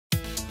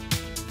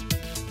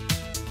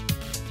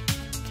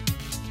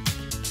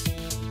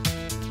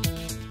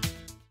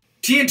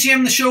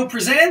TNTM the Show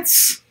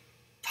presents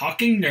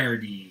Talking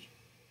Nerdy,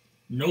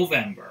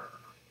 November.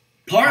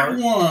 Part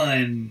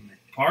 1.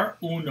 Part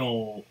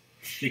Uno.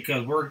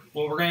 Because what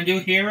we're going to do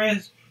here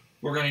is,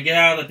 we're going to get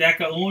out of the deck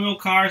of Uno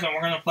cards and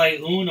we're going to play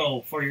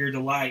Uno for your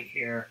delight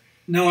here.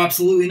 No,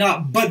 absolutely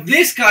not. But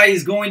this guy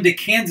is going to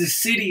Kansas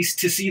City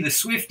to see the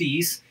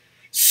Swifties.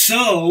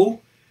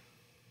 So,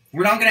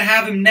 we're not going to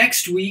have him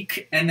next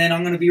week. And then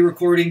I'm going to be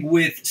recording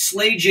with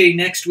Slay J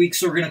next week.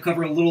 So we're going to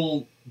cover a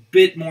little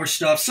bit more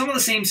stuff. Some of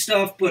the same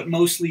stuff, but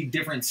mostly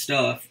different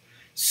stuff.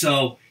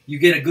 So you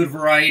get a good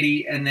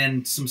variety, and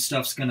then some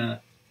stuff's going to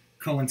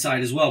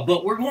coincide as well.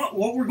 But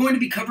what we're going to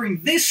be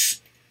covering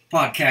this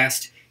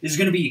podcast is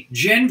going to be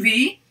Gen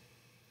V,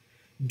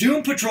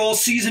 Doom Patrol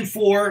Season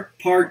 4,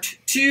 Part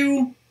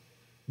 2,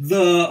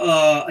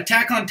 the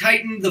Attack on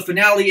Titan, the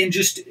finale, and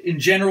just in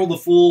general the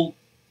full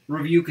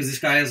review, because this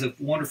guy has a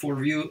wonderful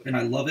review, and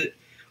I love it.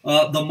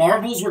 The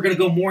Marvels, we're going to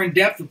go more in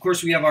depth. Of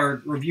course, we have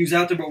our reviews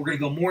out there, but we're going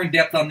to go more in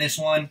depth on this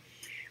one.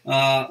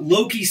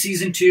 Loki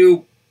Season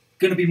 2,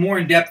 going to be more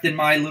in depth than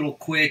my little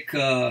quick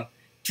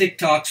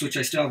TikToks, which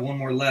I still have one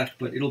more left,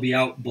 but it'll be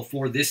out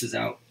before this is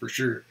out for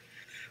sure.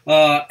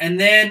 And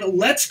then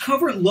let's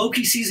cover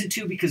Loki Season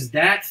 2 because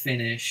that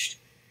finished,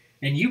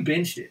 and you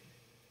binged it.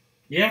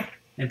 Yeah.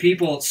 And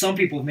some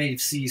people may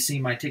have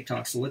seen my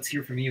TikTok, so let's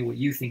hear from you what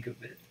you think of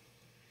it.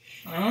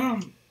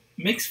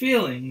 Mixed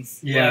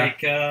feelings. Yeah.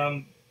 Like,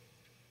 a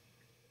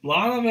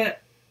lot of it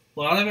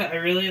I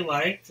really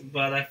liked,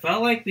 but I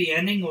felt like the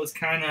ending was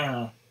kind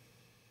of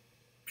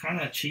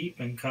cheap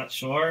and cut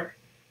short.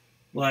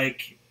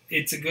 Like,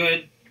 it's a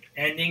good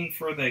ending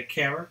for the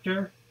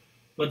character,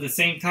 but at the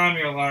same time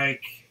you're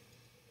like,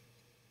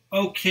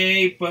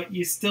 okay, but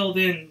you still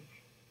didn't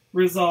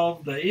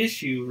resolve the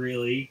issue,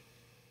 really.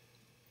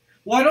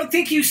 Well, I don't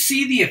think you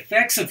see the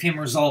effects of him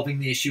resolving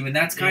the issue, and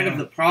that's kind of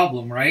the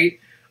problem, right?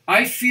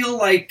 I feel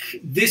like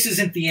this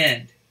isn't the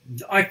end.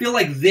 I feel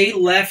like they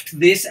left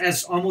this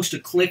as almost a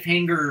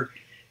cliffhanger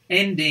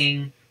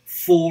ending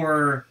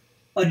for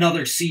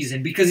another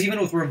season. Because even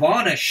with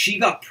Ravonna, she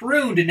got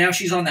pruned, and now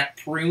she's on that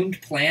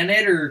pruned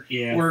planet or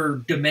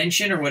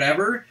dimension or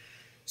whatever.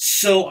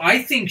 So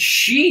I think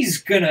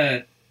she's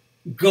either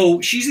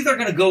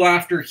going to go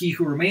after He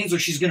Who Remains, or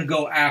she's going to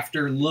go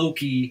after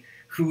Loki,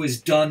 who has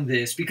done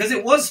this. Because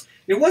it was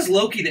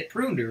Loki that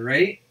pruned her,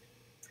 right?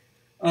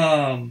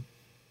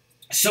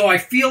 So I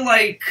feel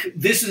like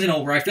this isn't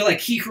over. I feel like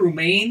He Who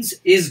Remains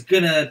is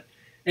going to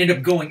end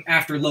up going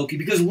after Loki.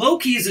 Because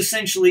Loki is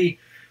essentially...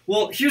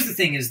 Well, here's the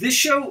thing, is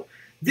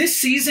this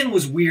season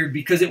was weird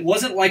because it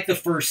wasn't like the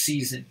first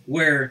season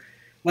where,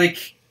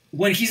 like,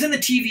 when he's in the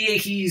TVA,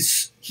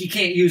 he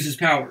can't use his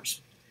powers.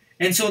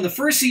 And so in the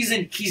first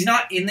season, he's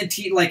not in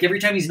like, every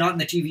time he's not in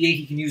the TVA,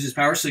 he can use his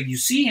powers, so you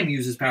see him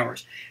use his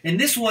powers. In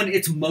this one,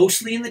 it's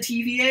mostly in the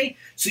TVA,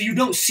 so you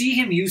don't see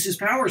him use his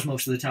powers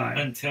most of the time.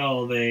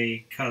 Until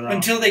they cut it off.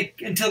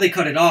 Until they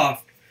cut it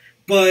off.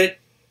 But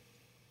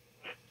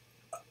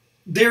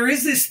there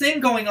is this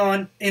thing going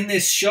on in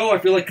this show, I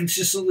feel like,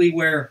 consistently,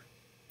 where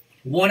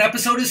one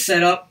episode is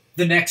set up,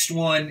 the next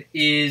one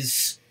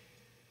is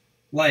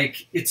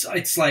like, it's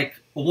like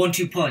a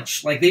 1-2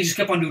 punch. Like, they just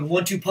kept on doing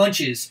 1-2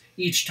 punches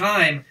each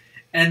time.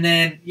 And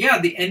then, yeah,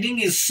 the ending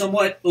is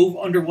somewhat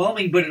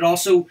underwhelming, but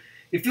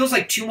it feels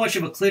like too much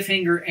of a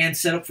cliffhanger and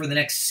setup for the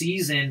next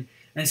season,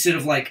 instead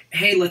of like,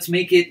 hey, let's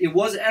make it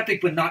was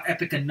epic, but not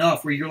epic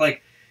enough, where you're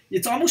like,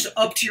 it's almost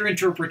up to your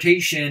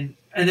interpretation,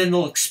 and then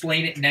they'll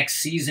explain it next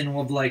season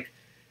of like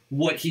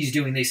what he's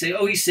doing. They say,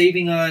 oh, he's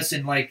saving us,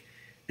 and like,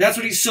 that's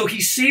what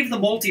he saved the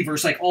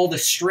multiverse, like all the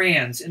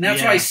strands. And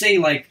that's why I say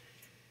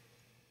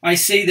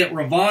that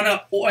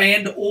Ravonna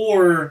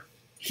or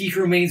He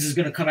Who Remains is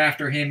going to come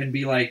after him and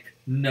be like,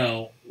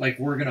 no, like,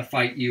 we're going to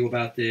fight you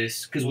about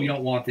this because we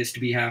don't want this to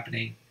be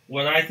happening.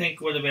 What I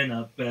think would have been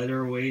a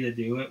better way to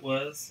do it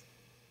was,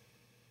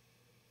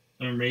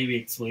 or maybe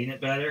explain it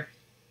better,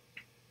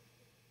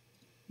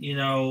 you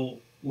know,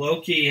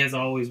 Loki has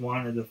always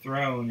wanted the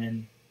throne,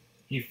 and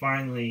he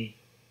finally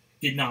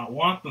did not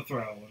want the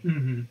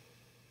throne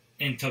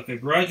and took it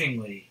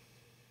grudgingly.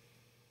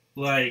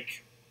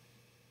 Like,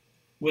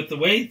 with the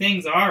way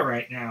things are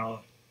right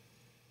now,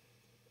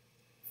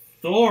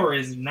 Thor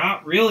is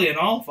not really an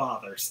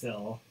Allfather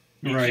still.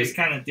 He's just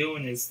kind of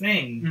doing his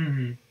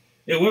thing.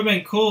 It would have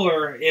been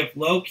cooler if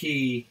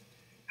Loki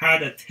had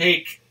to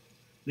take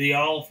the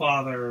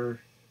Allfather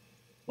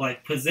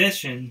like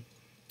position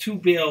to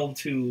be able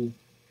to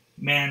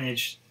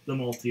manage the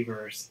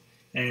multiverse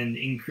and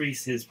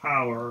increase his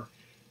power.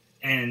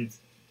 And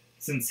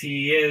since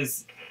he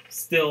is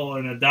still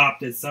an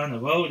adopted son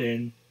of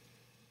Odin,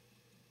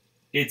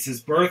 it's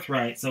his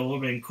birthright, so it would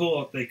have been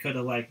cool if they could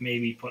have, like,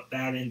 maybe put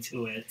that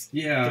into it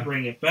to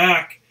bring it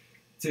back,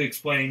 to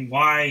explain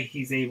why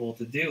he's able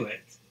to do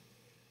it.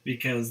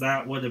 Because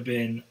that would have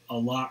been a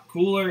lot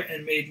cooler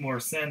and made more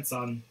sense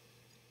on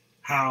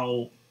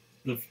how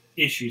the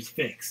issue's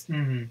fixed.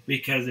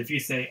 Because if you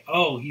say,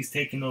 oh, he's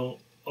taking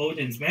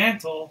Odin's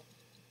mantle,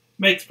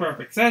 makes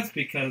perfect sense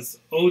because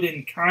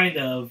Odin kind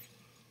of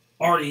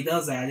already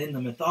does that in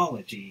the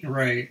mythology.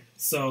 Right.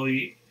 So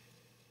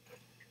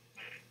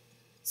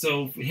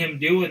So him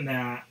doing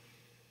that,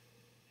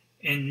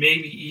 and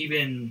maybe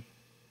even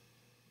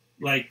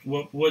like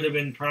what would have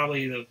been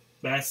probably the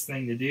best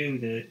thing to do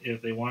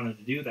if they wanted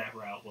to do that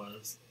route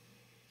was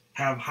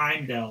have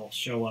Heimdall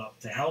show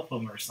up to help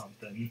him or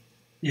something.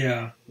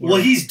 Yeah.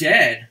 Well, he's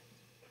dead.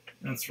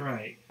 That's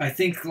right. I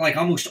think like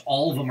almost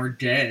all of them are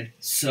dead.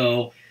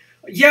 So,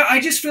 yeah, I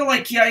just feel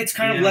like it's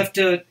kind of left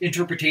to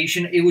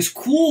interpretation. It was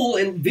cool.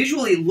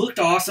 Visually, it looked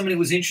awesome and it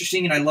was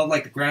interesting. And I love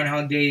like the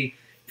Groundhog Day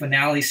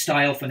finale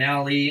style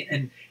finale.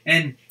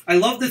 And I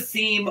love the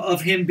theme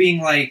of him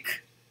being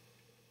like,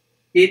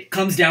 it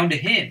comes down to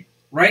him,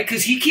 right?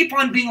 Because he keep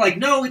on being like,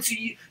 no,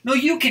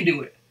 you can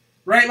do it,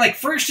 right? Like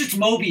first it's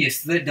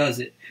Mobius that does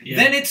it. Yeah.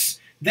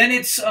 Then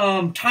it's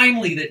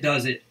Timely that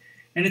does it.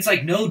 And it's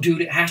like, no,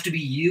 dude, it has to be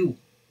you.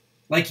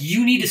 Like,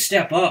 you need to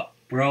step up,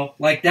 bro.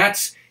 Like,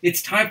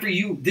 it's time for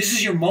you. This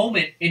is your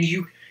moment, and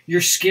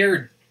you're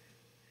scared.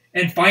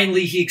 And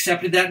finally, he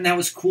accepted that, and that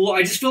was cool.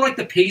 I just feel like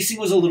the pacing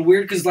was a little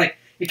weird, because, like,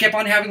 it kept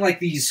on having, like,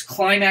 these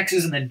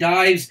climaxes and then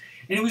dives,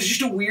 and it was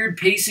just a weird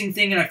pacing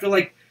thing, and I feel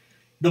like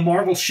the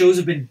Marvel shows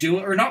have been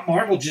doing, or not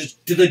Marvel,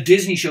 just the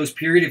Disney shows,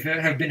 period,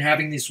 have been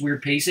having this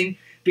weird pacing,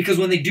 because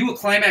when they do a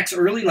climax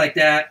early like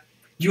that,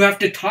 you have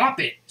to top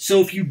it. So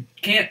if you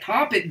can't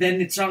top it,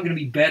 then it's not going to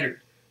be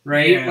better,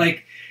 right? Yeah.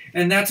 Like,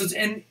 and that's what's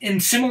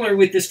and similar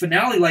with this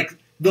finale. Like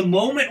the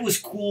moment was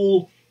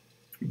cool,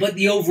 but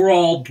the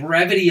overall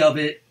brevity of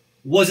it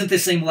wasn't the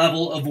same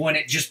level of when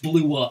it just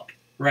blew up,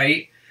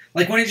 right?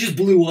 Like when it just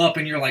blew up,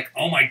 and you're like,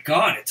 oh my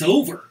god, it's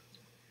over.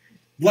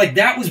 Like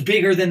that was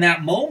bigger than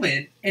that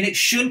moment, and it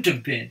shouldn't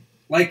have been.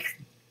 Like,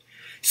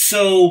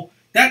 so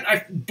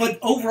but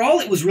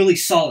overall, it was really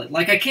solid.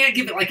 Like I can't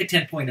give it like a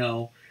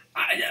 10.0.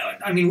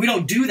 I mean, we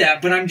don't do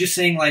that, but I'm just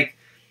saying, like,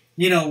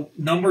 you know,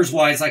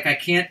 numbers-wise, like, I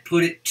can't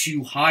put it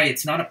too high.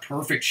 It's not a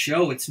perfect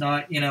show. It's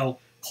not, you know,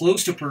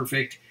 close to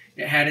perfect.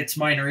 It had its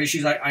minor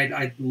issues.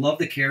 I love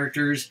the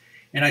characters,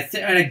 and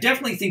I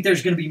definitely think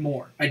there's going to be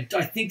more. I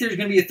think there's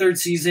going to be a third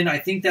season. I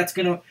think that's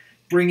going to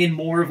bring in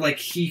more of, like,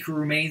 He Who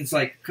Remains,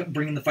 like,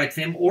 bringing the fight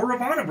to him, or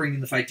Ravonna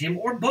bringing the fight to him,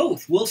 or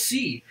both. We'll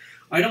see.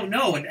 I don't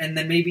know. And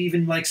then maybe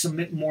even, like,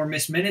 some more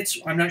missed minutes.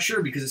 I'm not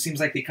sure, because it seems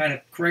like they kind of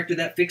corrected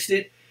that, fixed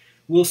it.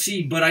 We'll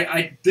see, but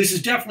this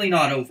is definitely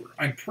not over.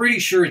 I'm pretty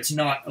sure it's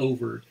not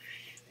over.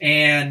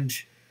 And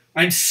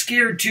I'm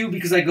scared, too,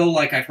 because I go,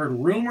 like, I've heard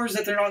rumors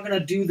that they're not going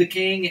to do the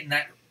King, and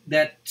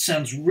that's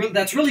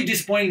really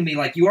disappointing to me.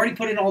 Like, you already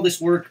put in all this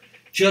work,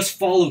 just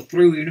follow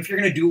through. Even if you're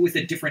going to do it with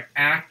a different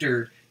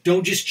actor,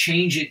 don't just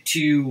change it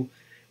to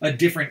a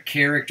different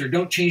character.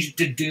 Don't change it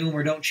to Doom,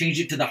 or don't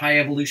change it to the High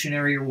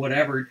Evolutionary or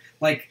whatever.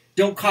 Like,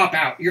 don't cop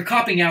out. You're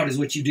copping out is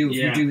what you do if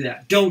you do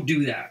that. Don't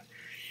do that.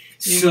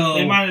 So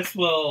they might as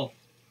well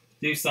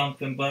do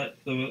something, but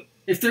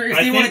if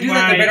they want to do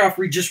that, they're better off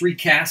just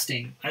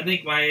recasting. I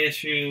think my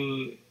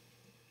issue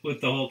with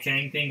the whole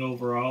Kang thing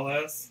overall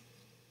is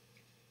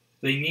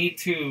they need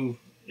to,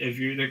 if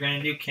they're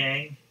going to do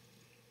Kang,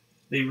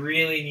 they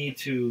really need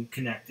to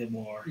connect it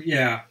more.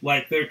 Yeah,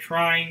 like they're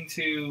trying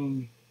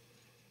to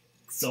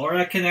sort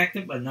of connect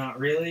it, but not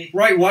really.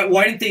 Right?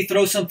 Why didn't they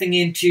throw something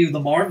into the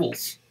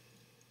Marvels?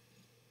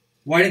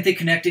 Why didn't they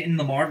connect it in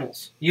the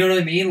Marvels? You know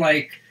what I mean?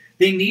 Like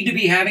they need to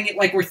be having it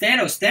like where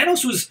Thanos.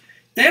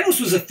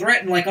 Thanos was a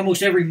threat in like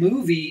almost every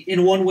movie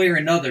in one way or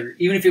another,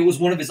 even if it was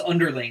one of his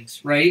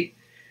underlings, right?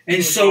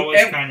 And so,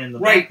 kind of in the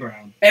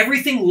background.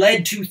 Everything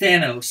led to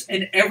Thanos,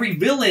 and every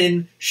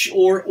villain,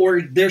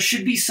 or there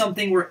should be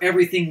something where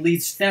everything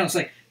leads to Thanos.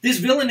 Like this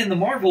villain in the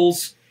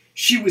Marvels,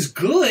 she was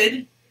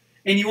good,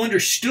 and you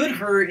understood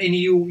her, and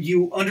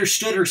you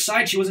understood her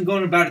side. She wasn't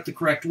going about it the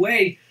correct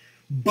way,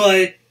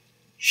 but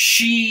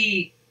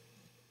she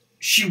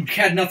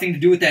had nothing to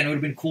do with that, and it would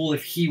have been cool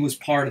if he was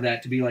part of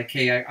that, to be like,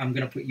 hey, I'm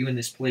going to put you in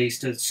this place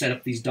to set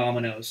up these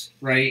dominoes,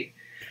 right?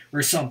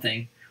 Or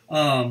something.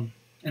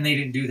 And they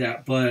didn't do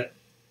that, but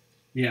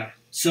yeah.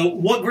 So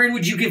what grade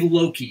would you give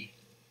Loki?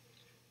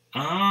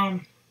 I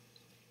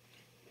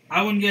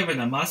wouldn't give it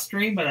a must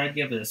stream, but I'd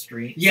give it a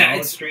stream. Yeah,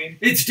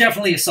 it's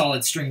definitely a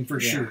solid stream for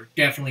sure.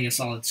 Definitely a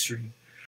solid stream.